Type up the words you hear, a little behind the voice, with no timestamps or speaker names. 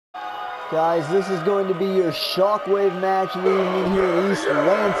Guys, this is going to be your Shockwave match of the evening here in East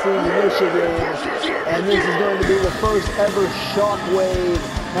Lansing, Michigan. And this is going to be the first ever Shockwave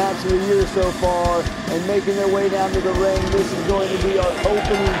match of the year so far. And making their way down to the ring, this is going to be our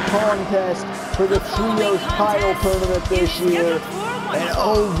opening contest for the Trios title tournament this year. And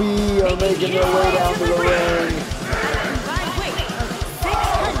OVE are making their way down to the ring.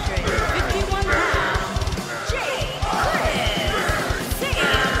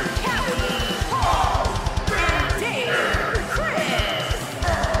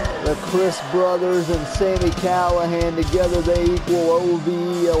 The Chris brothers and Sammy Callahan, together they equal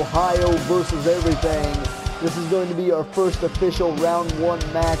OVE, Ohio versus everything. This is going to be our first official round one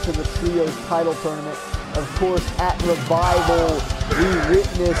match of the Trios title tournament. Of course, at Revival, we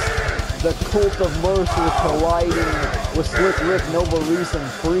witnessed the Cult of Mercy colliding with Slick Rick, Nova Reese, and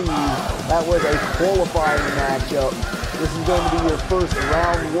Freeze. That was a qualifying matchup. This is going to be your first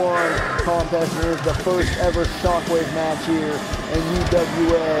round one contest, and it's the first ever Shockwave match here in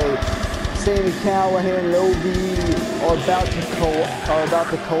UWA. Sammy Callahan and OVE are about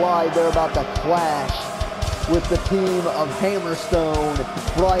to collide. They're about to clash with the team of Hammerstone,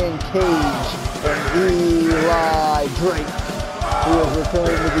 Brian Cage, and Eli Drake, who is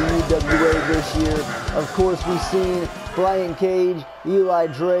returning to the UWA this year. Of course, we've seen Brian Cage, Eli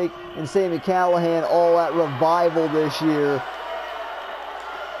Drake, and Sammy Callahan all at Revival this year.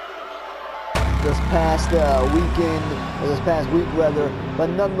 This past weekend, or this past week rather, but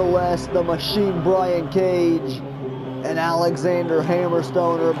nonetheless, the Machine Brian Cage and Alexander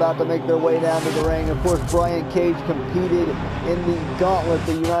Hammerstone are about to make their way down to the ring. Of course, Brian Cage competed in the Gauntlet,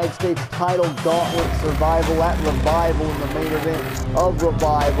 the United States title Gauntlet Survival at Revival in the main event of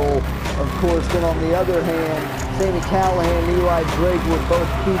Revival. Of course, then on the other hand, Sammy Callahan and Eli Drake were both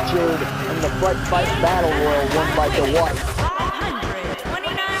featured in the Fight Battle Royal won by Dwight.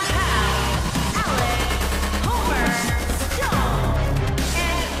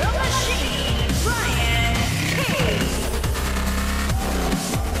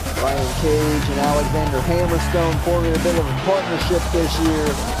 Brian Cage and Alexander Hammerstone forming a bit of a partnership this year.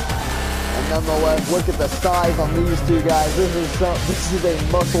 And nonetheless, look at the size on these two guys. This is a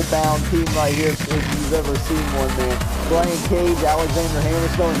muscle-bound team right here if you've ever seen one, man. Brian Cage, Alexander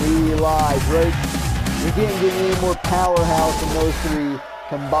Hammerstone, and Eli Drake. You can't get any more powerhouse than those three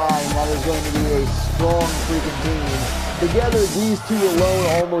combined. That is going to be a strong freaking team. Together, these two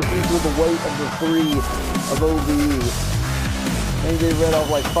alone almost equal the weight of the three of OVE. I think they read off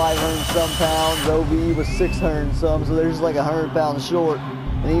like 500-some pounds. OVE was 600-some, so they're just like 100 pounds short.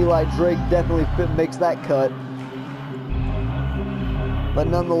 And Eli Drake definitely makes that cut. But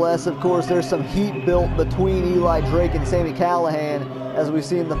nonetheless, of course, there's some heat built between Eli Drake and Sammy Callahan. As we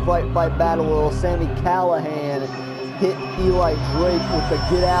see in the Fight Battle Royal, Sammy Callahan hit Eli Drake with the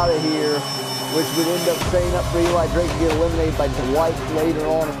get out of here, which would end up setting up for Eli Drake to get eliminated by Dwight later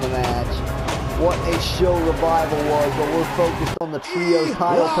on in the match. What a show Revival was, but we're focused on the Trios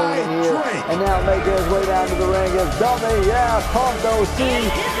title tournament here. And now making his way down to the ring is Dummy, yeah, Tonto C.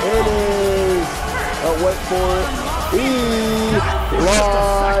 It is, wait for it,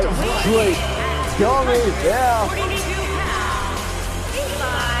 Eli Drake. Dummy, yeah.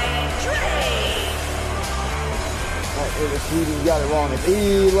 It was Sweetie, you got it wrong. It's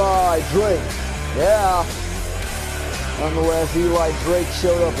Eli Drake, yeah. Nonetheless, Eli Drake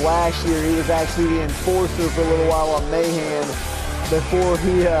showed up last year. He was actually the enforcer for a little while on Mayhem before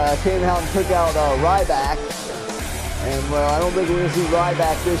he came out and took out Ryback. And, well, I don't think we're going to see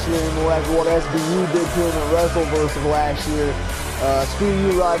Ryback this year anymore after what SW1 did to him at WrestleVerse of last year. Screw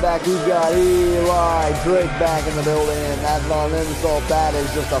you, Ryback. We've got Eli Drake back in the building, and that's not an insult. That is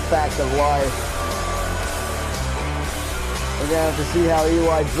just a fact of life. We're going to have to see how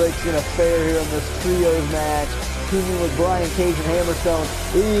Eli Drake's going to fare here in this Trios match. Teaming with Brian Cage and Hammerstone.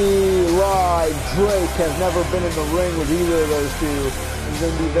 Eli Drake has never been in the ring with either of those two. It's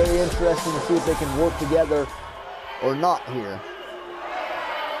going to be very interesting to see if they can work together or not here.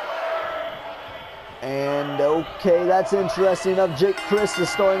 And okay, that's interesting enough. Jake Christ is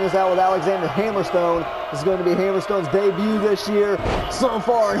starting this out with Alexander Hammerstone. This is going to be Hammerstone's debut this year. So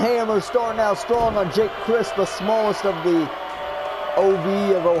far, and Hammer starting out strong on Jake Christ, the smallest of the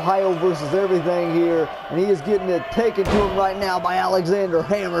OVE of Ohio versus everything here, and he is getting it taken to him right now by Alexander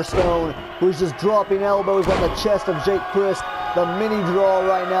Hammerstone, who's just dropping elbows on the chest of Jake Christ. The mini draw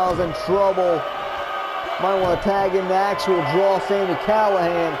right now is in trouble. Might want to tag in the actual draw, Sammy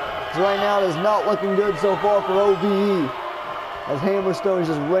Callahan, because right now it is not looking good so far for OVE, as Hammerstone is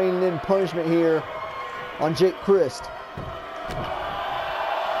just raining in punishment here on Jake Christ.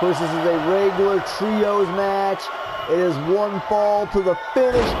 Of course, this is a regular Trios match. It is one fall to the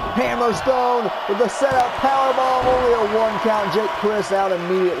finish. Hammerstone with the setup powerbomb. Only a 1 count. Jake Chris out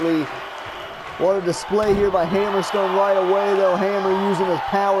immediately. What a display here by Hammerstone right away, though. Hammer using his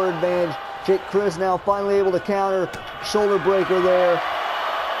power advantage. Jake Chris now finally able to counter. Shoulder breaker there.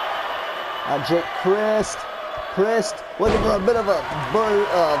 Now Jake Chris looking for a bit of a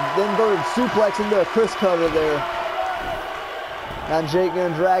inverted suplex into a Chris cutter there. Now Jake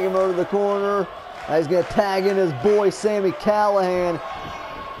gonna drag him over to the corner. Now he's gonna tag in his boy Sami Callihan.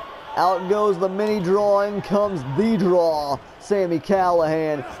 Out goes the mini draw, in comes the draw, Sami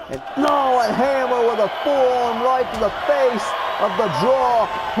Callihan. And Hammer with a forearm right to the face of the draw.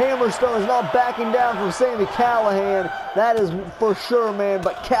 Hammerstone is not backing down from Sami Callihan. That is for sure, man.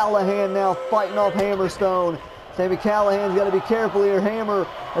 But Callihan now fighting off Hammerstone. Sami Callihan's got to be careful here. Hammer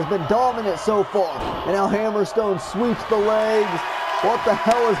has been dominant so far. And now Hammerstone sweeps the legs. What the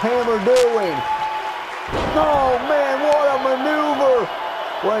hell is Hammer doing? Oh, man, what a maneuver.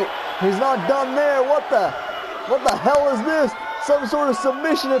 Wait, he's not done there. What the hell is this? Some sort of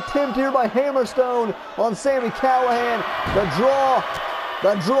submission attempt here by Hammerstone on Sami Callihan.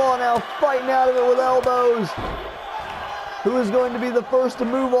 The draw now fighting out of it with elbows. Who is going to be the first to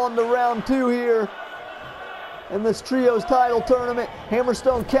move on to round 2 here in this trios title tournament?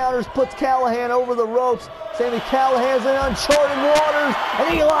 Hammerstone counters, puts Callihan over the ropes. Sami Callihan's in uncharted waters,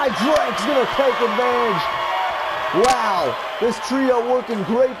 and Eli Drake's going to take advantage. Wow, this trio working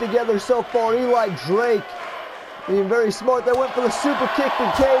great together so far. Eli Drake being very smart. They went for the super kick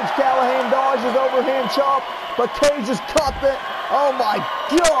to Cage. Callihan dodges overhand chop, but Cage just caught the... Oh my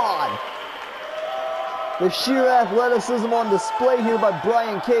God! The sheer athleticism on display here by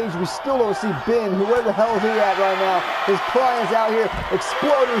Brian Cage. We still don't see Ben. Where the hell is he at right now? His client's out here.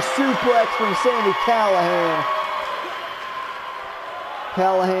 Exploder suplex from Sami Callihan.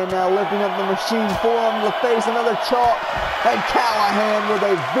 Callihan now lifting up the machine forearm to the face. Another chop. And Callihan with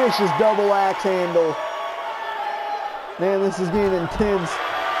a vicious double axe handle. Man, this is getting intense.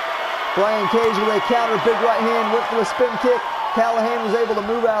 Brian Cage with a counter, big right hand, went for the spin kick. Callihan was able to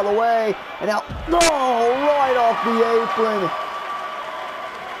move out of the way. And now, right off the apron.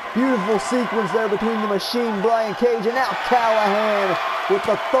 Beautiful sequence there between the machine, Brian Cage, and now Callihan with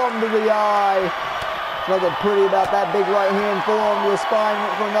the thumb to the eye. Nothing pretty about that big right hand, forearm to the spine,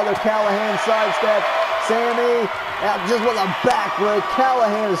 went for another Callihan sidestep. Sami, now just with a back break.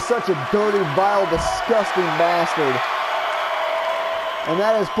 Callihan is such a dirty, vile, disgusting bastard. And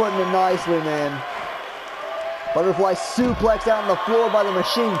that is putting it nicely, man. Butterfly suplex out on the floor by the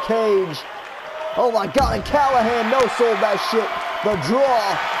machine Cage. Oh my God, and Callihan no-sold that shit. The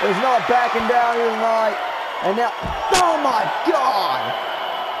draw is not backing down here tonight. And now, oh my God!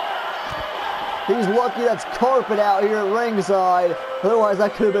 He's lucky that's carpet out here at ringside. Otherwise,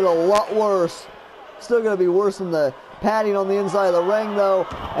 that could have been a lot worse. Still going to be worse than the padding on the inside of the ring, though.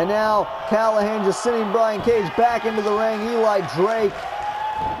 And now, Callihan just sending Brian Cage back into the ring. Eli Drake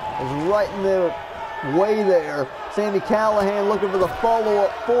is right in the way there. Sami Callihan looking for the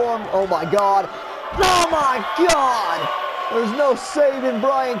follow-up form. Oh my God. Oh my God! There's no saving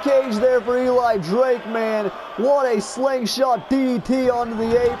Brian Cage there for Eli Drake, man. What a slingshot DDT onto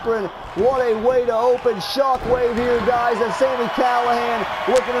the apron. What a way to open shockwave here, guys. And Sami Callihan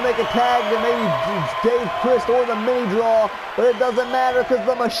looking to make a tag to maybe Dave Christ or the mini draw. But it doesn't matter because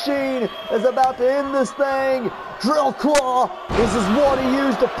the machine is about to end this thing. Drill claw. This is what he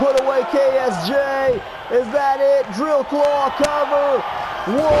used to put away KSJ. Is that it? Drill claw cover.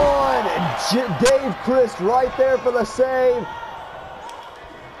 One. Dave Christ right there for the save.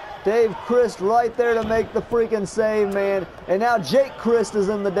 Dave Christ right there to make the freaking save, man. And now Jake Christ is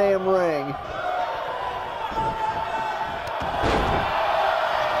in the damn ring.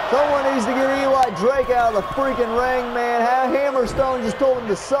 Someone needs to get Eli Drake out of the freaking ring, man. Hammerstone just told him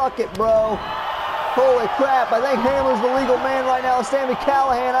to suck it, bro. Holy crap, I think Hammer's the legal man right now. Sami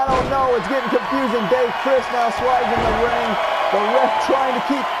Callihan, I don't know. It's getting confusing. Dave Christ now slides in the ring. The ref trying to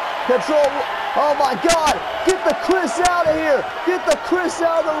keep control. Oh my God, get the Chris out of here. Get the Chris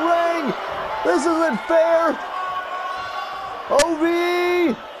out of the ring. This isn't fair.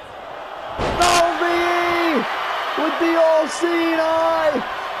 OVE. OVE with the all-seeing eye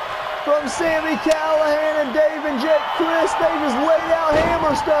from Sami Callihan and Dave and Jake Chris. They just laid out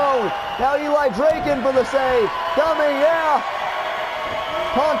Hammerstone. Now Eli Drake in for the save. Coming, yeah.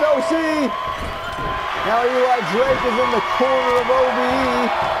 Ponto C. Now Eli Drake is in the corner of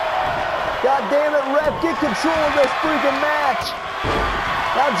OVE. God damn it, ref, get control of this freaking match.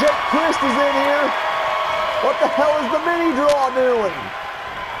 Now Jake Christ is in here. What the hell is the mini draw doing?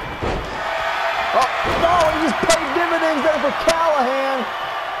 Oh, no, he just paid dividends there for Callihan.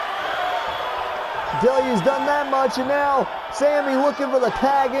 until he's done that much, and now Sammy looking for the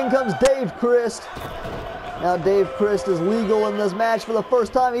tag. In comes Dave Christ. Now Dave Christ is legal in this match for the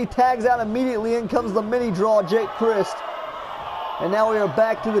first time. He tags out immediately. In comes the mini draw, Jake Christ. And now we are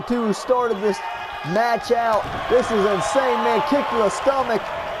back to the two who started this match out. This is insane, man. Kick to the stomach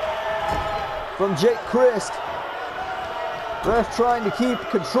from Jake Christ. Ref trying to keep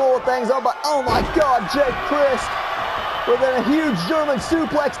control of things up, but oh my God, Jake Christ with a huge German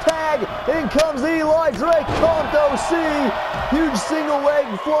suplex tag. In comes Eli Drake, Tonto C. Huge single leg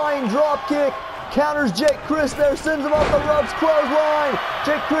flying drop kick. Counters Jake Christ there, sends him off the ropes, clothesline.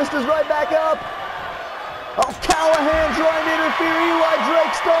 Jake Christ is right back up. Oh, Callahan trying to interfere. Eli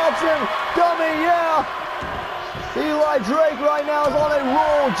Drake stops him. Dummy, yeah. Eli Drake right now is on a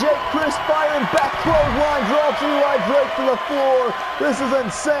roll. Jake Christ firing back, clothesline, drops Eli Drake to the floor. This is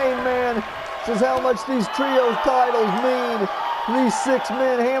insane, man. This is how much these trio titles mean. These 6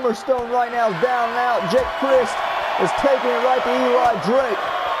 men, Hammerstone right now is down and out. Jake Christ is taking it right to Eli Drake.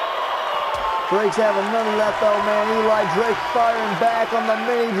 Drake's having none of that though, man. Eli Drake firing back on the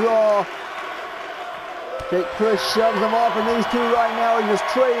mini draw. Jake Christ shoves him off, and these two right now are just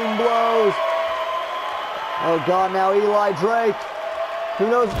trading blows. Oh God, now Eli Drake. Who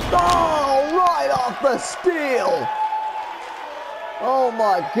knows? Oh, right off the steel. Oh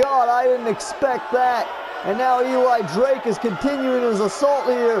my God, I didn't expect that. And now Eli Drake is continuing his assault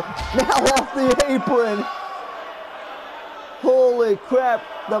here. Now off the apron. Holy crap,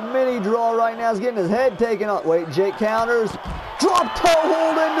 the mini draw right now is getting his head taken off. Wait, Jake counters. Drop toe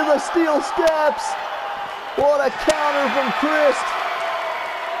hold into the steel steps. What a counter from Christ.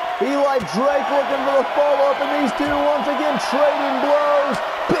 Eli Drake looking for the follow-up, and these two once again trading blows.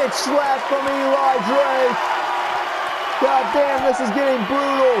 Bitch slap from Eli Drake. God damn, this is getting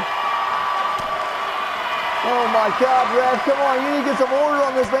brutal. Oh my God, ref, come on, you need to get some order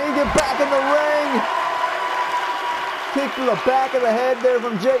on this thing. You get back in the ring. Kick to the back of the head there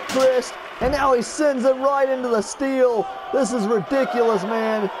from Jake Christ, and now he sends it right into the steel. This is ridiculous,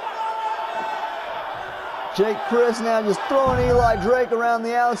 man. Jake Christ now just throwing Eli Drake around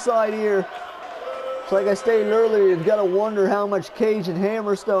the outside here. So like I stated earlier, you've got to wonder how much Cage and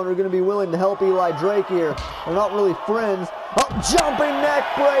Hammerstone are going to be willing to help Eli Drake here. They're not really friends. Oh, jumping neck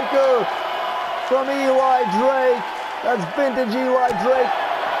breaker from Eli Drake. That's vintage Eli Drake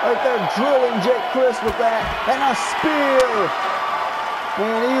right there, drilling Jake Christ with that. And a spear.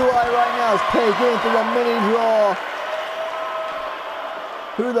 And Eli right now is taken into the mini draw.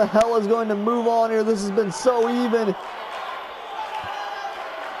 Who the hell is going to move on here? This has been so even.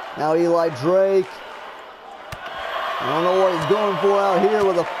 Now Eli Drake. I don't know what he's going for out here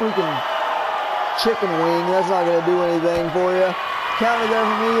with a freaking chicken wing. That's not going to do anything for you. Counter there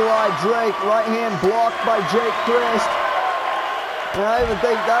from Eli Drake. Right hand blocked by Jake Christ. And I don't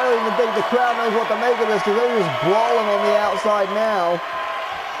even think the crowd knows what to make of this, because they're just brawling on the outside now.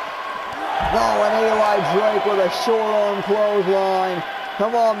 Oh, and Eli Drake with a short arm clothesline.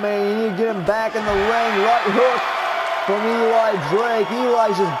 Come on, man, you need to get him back in the ring. Right hook from Eli Drake.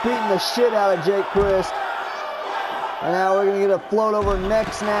 Eli's just beating the shit out of Jake Christ. And now we're going to get a float over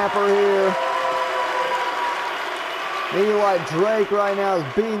neck snapper here. Eli Drake right now is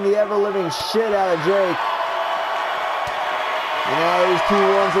beating the ever-living shit out of Jake. And now these two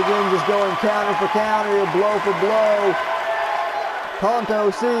once again just going counter for counter here, blow for blow.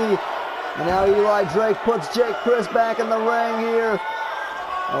 Tonto C. And now Eli Drake puts Jake Christ back in the ring here.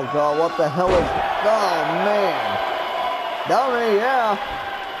 Oh God, what the hell is... Oh man. Dummy, yeah.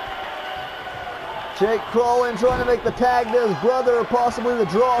 Jake crawling, trying to make the tag to his brother, or possibly the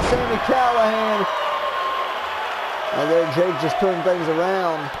draw, Sami Callihan. And there Jake just turned things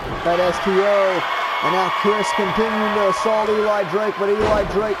around. That STO. And now Chris continuing to assault Eli Drake, but Eli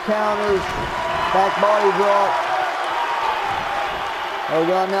Drake counters. Back body drop. Oh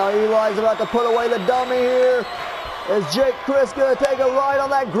God, now Eli's about to put away the dummy here. Is Jake Christ going to take a ride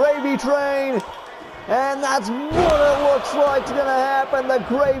on that gravy train? And that's what it looks like is going to happen. The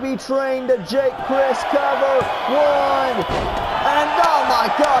gravy train to Jake Christ cover. One. And oh my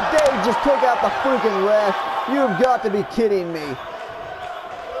God, Dave just took out the freaking ref. You've got to be kidding me.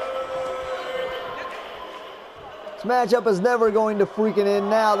 This matchup is never going to freaking end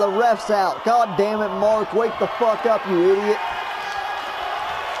now. The ref's out. God damn it, Mark. Wake the fuck up, you idiot.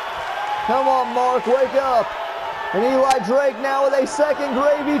 Come on, Mark. Wake up. And Eli Drake now with a second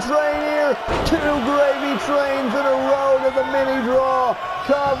gravy train here. 2 gravy trains in a row to the mini draw.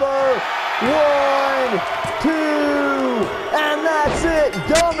 Cover. 1, 2. And that's it.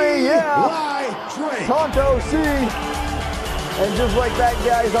 Dummy, yeah. Tonto C. And just like that,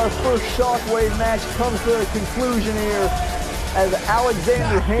 guys, our first Shockwave match comes to a conclusion here. as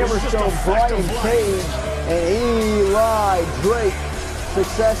Alexander Hammerstone, Brian Cage, and Eli Drake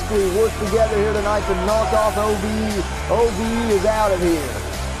successfully work together here tonight to knock off OVE. OVE is out of here.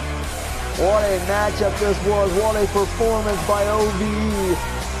 What a matchup this was. What a performance by OVE.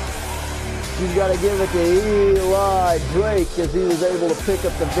 You've got to give it to Eli Drake as he was able to pick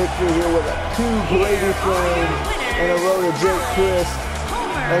up the victory here with two Grady frames in a row to Jake Chris.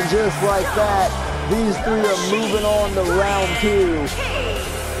 And just like that, these three are moving on to round 2.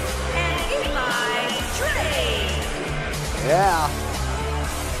 Yeah.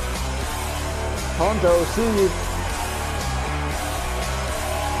 Honto, see you.